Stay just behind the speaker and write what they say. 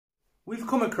We've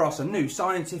come across a new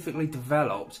scientifically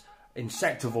developed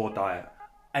insectivore diet.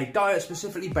 A diet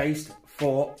specifically based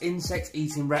for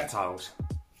insect-eating reptiles.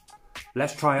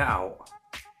 Let's try it out.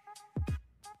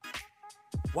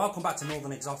 Welcome back to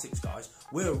Northern Exotics, guys.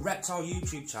 We're a reptile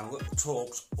YouTube channel that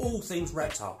talks all things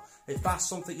reptile. If that's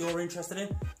something you're interested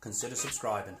in, consider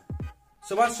subscribing.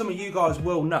 So as some of you guys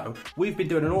will know, we've been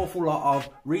doing an awful lot of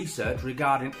research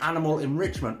regarding animal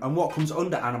enrichment and what comes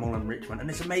under animal enrichment, and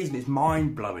it's amazing, it's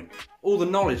mind-blowing. All the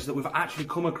knowledge that we've actually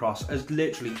come across has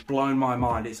literally blown my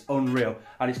mind. It's unreal,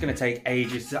 and it's going to take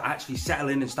ages to actually settle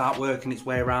in and start working its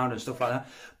way around and stuff like that.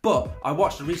 But I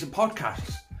watched a recent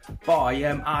podcast by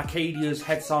ARCADIA's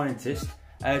head scientist,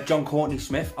 John Courtney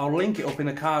Smith. I'll link it up in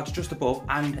the cards just above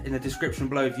and in the description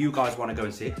below if you guys want to go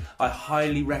and see it. I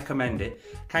highly recommend it.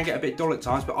 Can get a bit dull at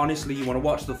times, but honestly, you want to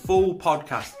watch the full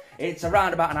podcast. It's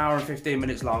around about an hour and 15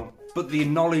 minutes long, but the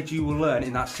knowledge you will learn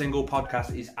in that single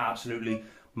podcast is absolutely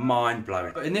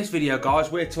mind-blowing. But in this video,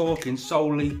 guys, we're talking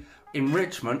solely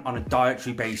enrichment on a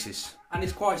dietary basis. And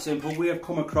it's quite simple. We have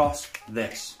come across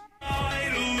this.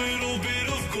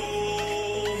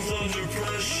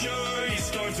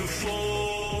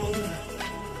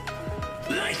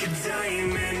 Like a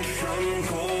diamond from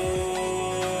gold.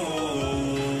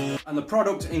 And the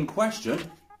product in question,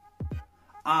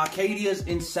 ARCADIA's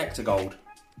EarthPro.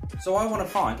 So I want to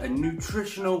find a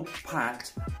nutritional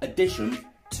packed addition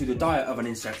to the diet of an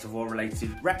insectivore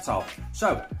related reptile.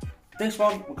 So this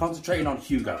one, we're concentrating on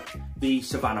Hugo, the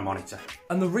Savannah monitor.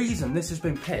 And the reason this has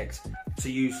been picked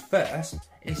to use first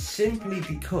is simply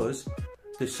because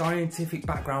the scientific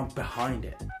background behind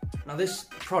it. Now this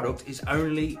product is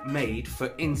only made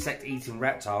for insect-eating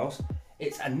reptiles.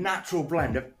 It's a natural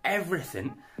blend of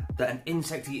everything that an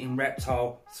insect-eating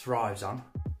reptile thrives on.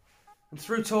 And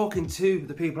through talking to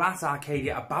the people at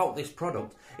ARCADIA about this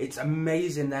product, it's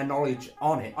amazing their knowledge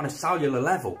on it on a cellular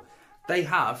level. They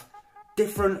have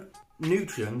different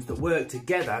nutrients that work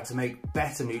together to make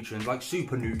better nutrients, like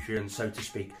super nutrients, so to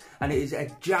speak. And it is a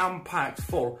jam-packed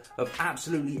full of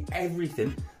absolutely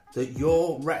everything that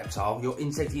your reptile, your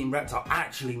insect-eating reptile,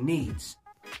 actually needs.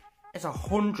 It's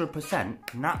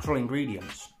 100% natural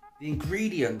ingredients. The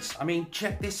ingredients, I mean,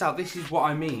 check this out. This is what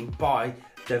I mean by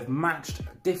they've matched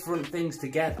different things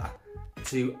together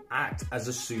to act as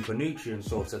a super nutrient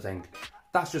sort of thing.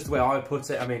 That's just the way I put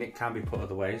it. I mean, it can be put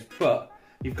other ways, but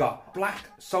you've got black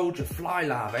soldier fly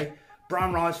larvae,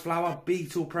 brown rice flour,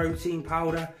 beetle protein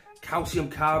powder, calcium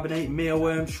carbonate,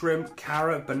 mealworm, shrimp,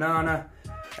 carrot, banana,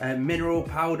 mineral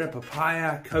powder,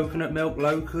 papaya, coconut milk,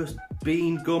 locust,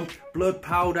 bean gum, blood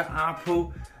powder,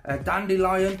 apple,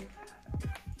 dandelion,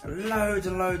 loads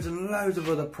and loads and loads of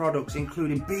other products,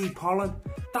 including bee pollen.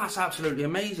 That's absolutely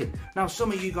amazing. Now,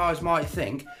 some of you guys might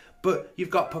think, but you've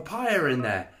got papaya in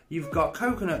there, you've got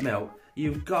coconut milk,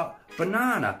 you've got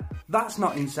banana. That's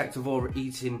not insectivore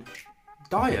eating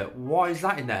diet. Why is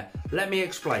that in there? Let me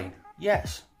explain.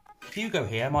 Yes, Hugo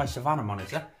here, my Savannah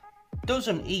monitor,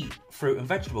 doesn't eat fruit and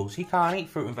vegetables. He can't eat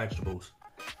fruit and vegetables.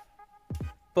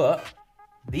 But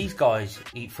these guys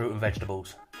eat fruit and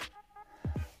vegetables.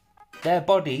 Their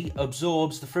body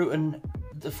absorbs the fruit and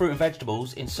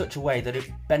vegetables in such a way that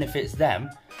it benefits them,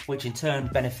 which in turn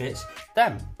benefits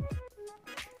them.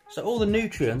 So all the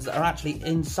nutrients that are actually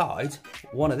inside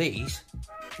one of these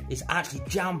is actually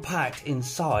jam-packed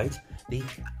inside the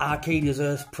ARCADIA's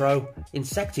EarthPro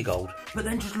InsectiGold. But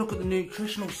then just look at the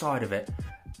nutritional side of it.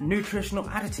 Nutritional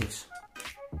additives.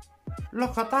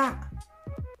 Look at that.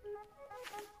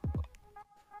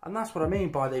 And that's what I mean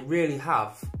by they really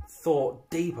have thought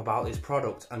deep about this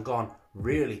product and gone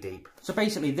really deep. So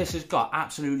basically this has got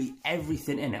absolutely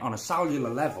everything in it on a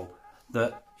cellular level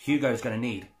that Hugo's going to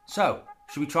need. So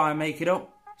should we try and make it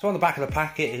up? So on the back of the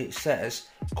packet it says,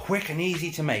 quick and easy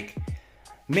to make.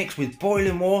 Mix with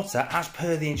boiling water as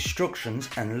per the instructions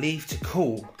and leave to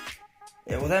cool.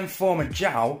 It will then form a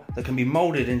gel that can be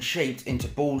moulded and shaped into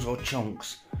balls or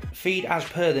chunks. Feed as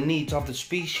per the needs of the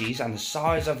species and the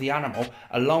size of the animal,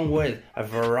 along with a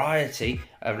variety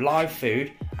of live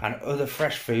food and other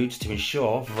fresh foods to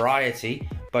ensure variety,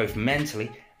 both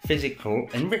mentally, physical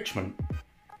enrichment.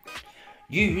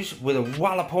 Use with a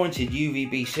well-appointed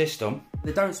UVB system.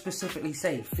 They don't specifically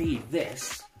say feed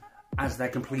this as their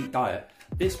complete diet.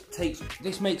 This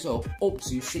makes up to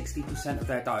 60% of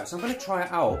their diet. So I'm going to try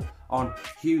it out on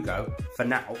Hugo for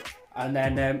now, and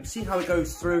then see how it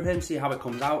goes through him, see how it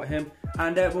comes out of him,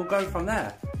 and we'll go from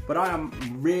there. But I am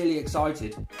really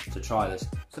excited to try this.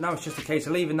 So now it's just a case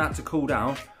of leaving that to cool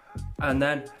down and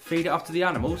then feed it off to the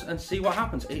animals and see what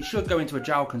happens. It should go into a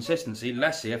gel consistency.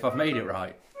 Let's see if I've made it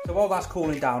right. So while that's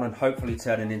cooling down and hopefully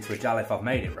turning into a gel if I've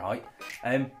made it right,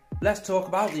 let's talk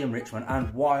about the enrichment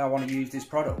and why I want to use this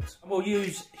product. We'll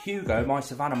use Hugo, my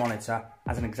Savannah monitor,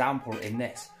 as an example in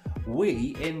this.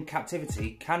 We, in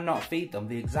captivity, cannot feed them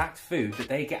the exact food that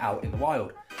they get out in the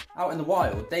wild. Out in the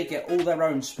wild, they get all their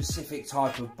own specific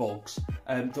type of bugs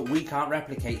that we can't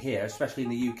replicate here, especially in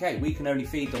the UK. We can only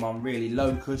feed them on really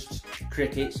locusts,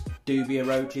 crickets, dubia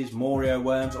roaches, morio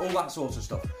worms, all that sort of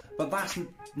stuff. But that's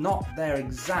not their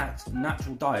exact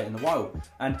natural diet in the wild.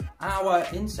 And our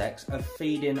insects are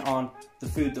feeding on the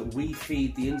food that we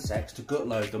feed the insects to gut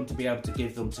load them to be able to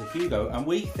give them to Hugo. And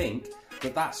we think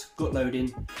that that's gut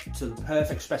loading to the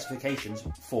perfect specifications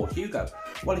for Hugo.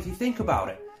 Well, if you think about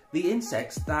it, the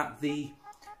insects that the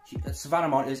Savannah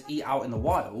monitors eat out in the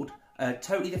wild, a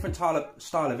totally different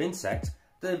style of insect.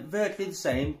 They're virtually the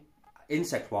same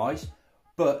insect-wise,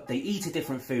 but they eat a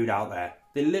different food out there.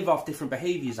 They live off different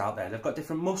behaviours out there. They've got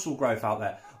different muscle growth out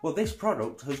there. Well, this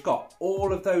product has got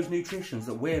all of those nutritions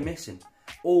that we're missing,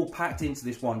 all packed into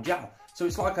this one gel. So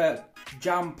it's like a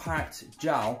jam-packed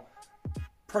gel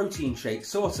protein shake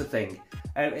sort of thing.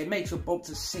 It makes up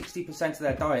to 60% of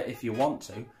their diet if you want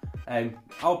to.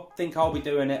 I'll be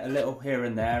doing it a little here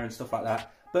and there and stuff like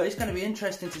that. But it's going to be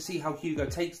interesting to see how Hugo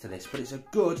takes to this. But it's a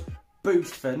good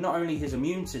boost for not only his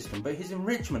immune system, but his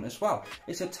enrichment as well.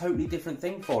 It's a totally different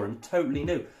thing for him, totally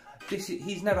new.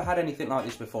 He's never had anything like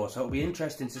this before, so it'll be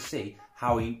interesting to see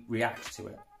how he reacts to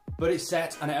it. But it's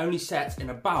set, and it only sets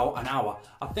in about an hour.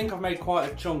 I think I've made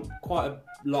quite a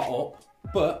lot up,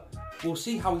 but we'll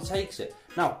see how he takes it.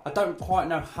 Now, I don't quite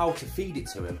know how to feed it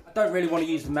to him. I don't really want to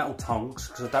use the metal tongs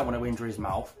because I don't want to injure his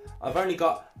mouth. I've only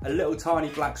got a little tiny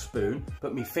black spoon,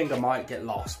 but my finger might get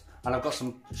lost. And I've got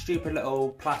some stupid little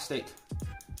plastic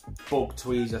bug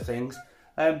tweezer things.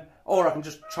 Or I can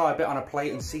just try a bit on a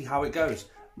plate and see how it goes.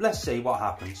 Let's see what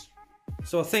happens.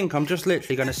 So I think I'm just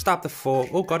literally going to stab the fork.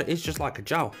 Oh God, it is just like a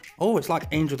gel. Oh, it's like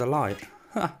Angel the Light.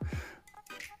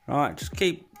 Right, just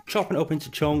keep chopping it up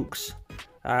into chunks.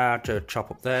 To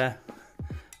chop up there.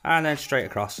 And then straight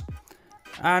across.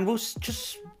 And we'll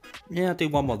just, yeah, do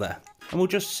one more there. And we'll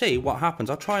just see what happens.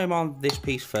 I'll try him on this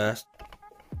piece first.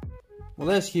 Well,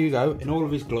 there's Hugo in all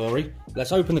of his glory.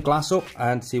 Let's open the glass up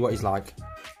and see what he's like.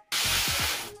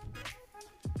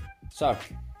 So,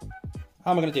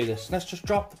 how am I going to do this? Let's just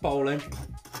drop the bowl in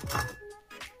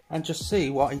and just see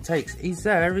what he takes. He's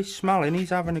there, he's smelling, he's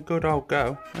having a good old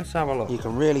go. Let's have a look. You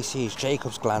can really see his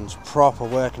Jacob's glands proper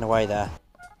working away there.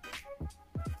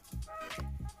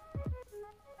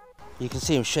 You can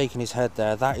see him shaking his head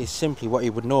there. That is simply what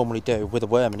he would normally do with a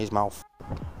worm in his mouth.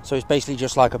 So it's basically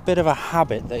just like a bit of a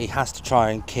habit that he has to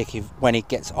try and kick when he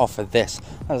gets offered this.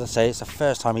 As I say, it's the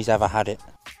first time he's ever had it.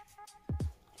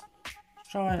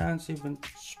 Try and see if we can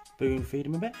spoon feed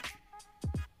him a bit.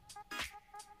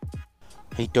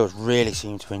 He does really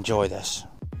seem to enjoy this.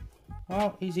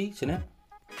 Well, he's eating it.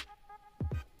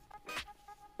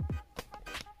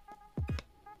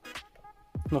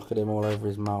 Look at him all over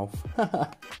his mouth.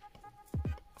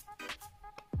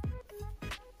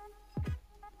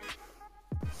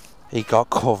 He got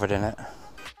covered in it.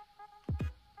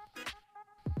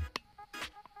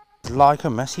 Like a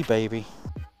messy baby.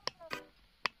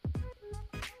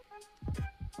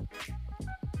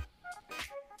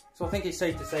 So I think it's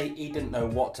safe to say he didn't know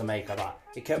what to make of that.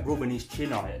 He kept rubbing his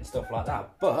chin on it and stuff like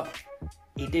that. But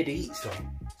he did eat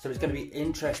some. So it's going to be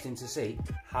interesting to see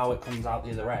how it comes out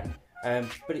the other end.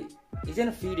 But he's in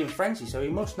a feeding frenzy, so he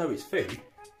must know it's food.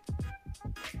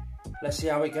 Let's see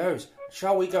how it goes.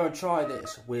 Shall we go and try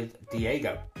this with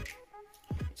Diego?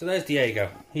 So there's Diego.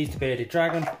 He's the bearded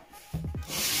dragon.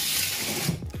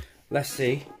 Let's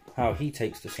see how he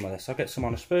takes to some of this. I'll get some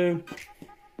on a spoon.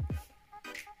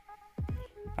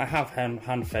 I have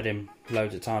hand fed him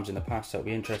loads of times in the past, so it'll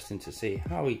be interesting to see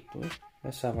how he does.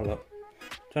 Let's have a look. Do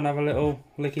you want to have a little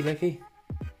licky licky?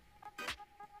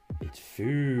 It's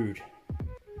food.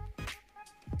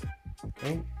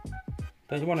 Oh,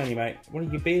 don't you want any, mate? Well,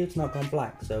 your beard's not gone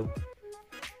black, so.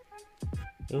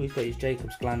 Oh, he's got his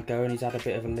Jacob's gland going. He's had a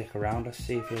bit of a lick around. Let's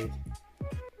see if he'll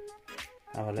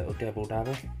have a little dibble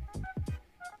dabble.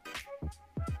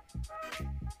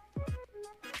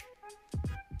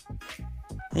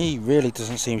 He really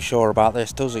doesn't seem sure about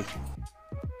this, does he?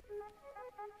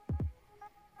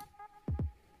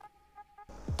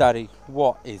 Daddy,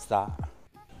 what is that?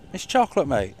 It's chocolate,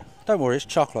 mate. Don't worry, it's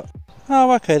chocolate.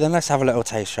 Oh, okay, then let's have a little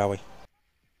taste, shall we?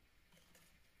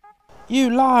 You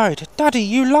lied! Daddy,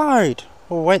 you lied!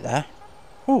 Oh, wait there.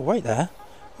 Oh, wait there.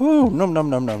 Ooh, num num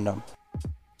num num num.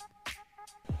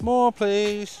 More,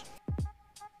 please.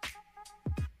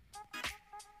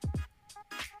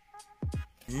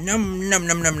 Num num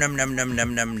num num num num num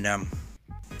num num num.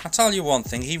 I'll tell you one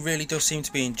thing, he really does seem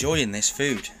to be enjoying this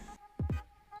food.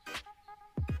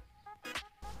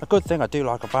 good thing I do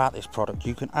like about this product,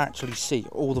 you can actually see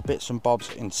all the bits and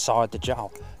bobs inside the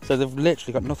gel. So they've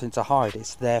literally got nothing to hide,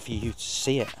 it's there for you to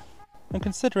see it. And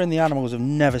considering the animals have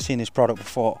never seen this product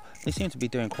before, they seem to be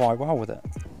doing quite well with it.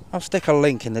 I'll stick a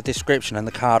link in the description and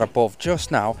the card above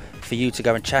just now for you to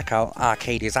go and check out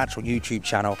Arcadia's actual YouTube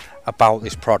channel about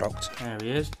this product. There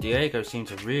he is. Diego seemed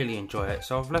to really enjoy it,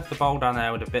 so I've left the bowl down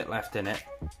there with a bit left in it,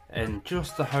 and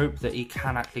just the hope that he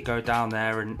can actually go down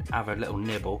there and have a little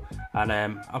nibble, and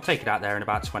I'll take it out there in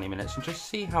about 20 minutes and just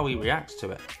see how he reacts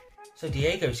to it. So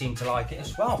Diego seemed to like it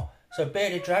as well. So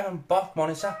bearded dragon, Bach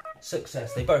monitor,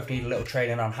 success. They both need a little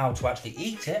training on how to actually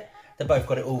eat it. They both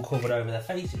got it all covered over their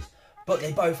faces, but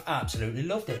they both absolutely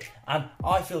loved it. And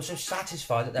I feel so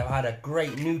satisfied that they've had a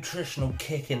great nutritional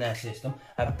kick in their system,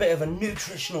 a bit of a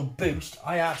nutritional boost.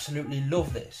 I absolutely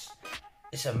love this.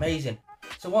 It's amazing.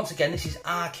 So once again, this is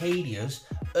Arcadia's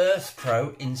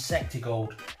EarthPro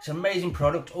InsectiGold. It's an amazing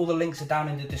product. All the links are down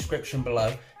in the description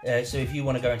below. So if you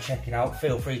want to go and check it out,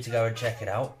 feel free to go and check it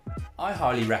out. I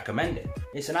highly recommend it.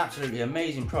 It's an absolutely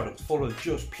amazing product full of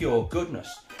just pure goodness.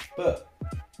 But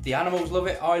the animals love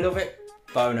it, I love it.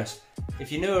 Bonus.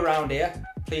 If you're new around here,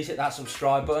 please hit that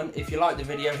subscribe button. If you like the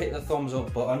video, hit the thumbs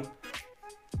up button.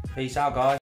 Peace out, guys.